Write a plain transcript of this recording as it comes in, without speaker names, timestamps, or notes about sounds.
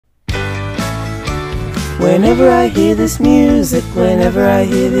Whenever I hear this music, whenever I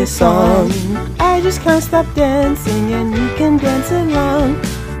hear this song, I just can't stop dancing, and you can dance along.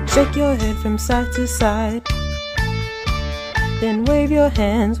 Shake your head from side to side, then wave your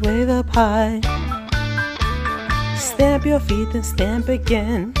hands, wave up high. Stamp your feet and stamp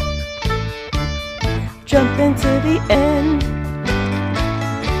again. Jump into the end.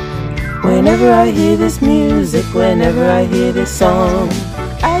 Whenever I hear this music, whenever I hear this song,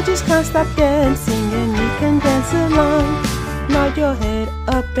 I just can't stop dancing, and you can dance along. Nod your head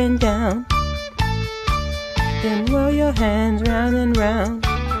up and down, then whirl your hands round and round.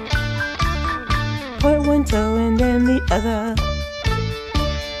 Point one toe and then the other,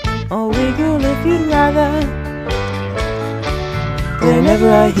 or wiggle if you'd rather. Whenever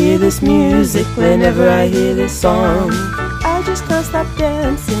I hear this music, whenever I hear this song, I just can't stop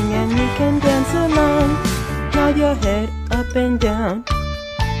dancing, and you can dance along. Nod your head up and down,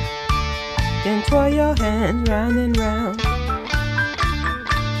 then twirl your hands round and round.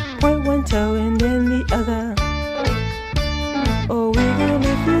 Point one toe and then the other, or wiggle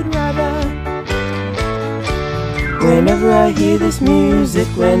if you'd rather. Whenever I hear this music,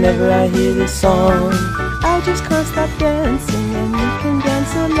 whenever I hear this song, I just can't stop dancing, and you can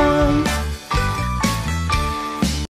dance along.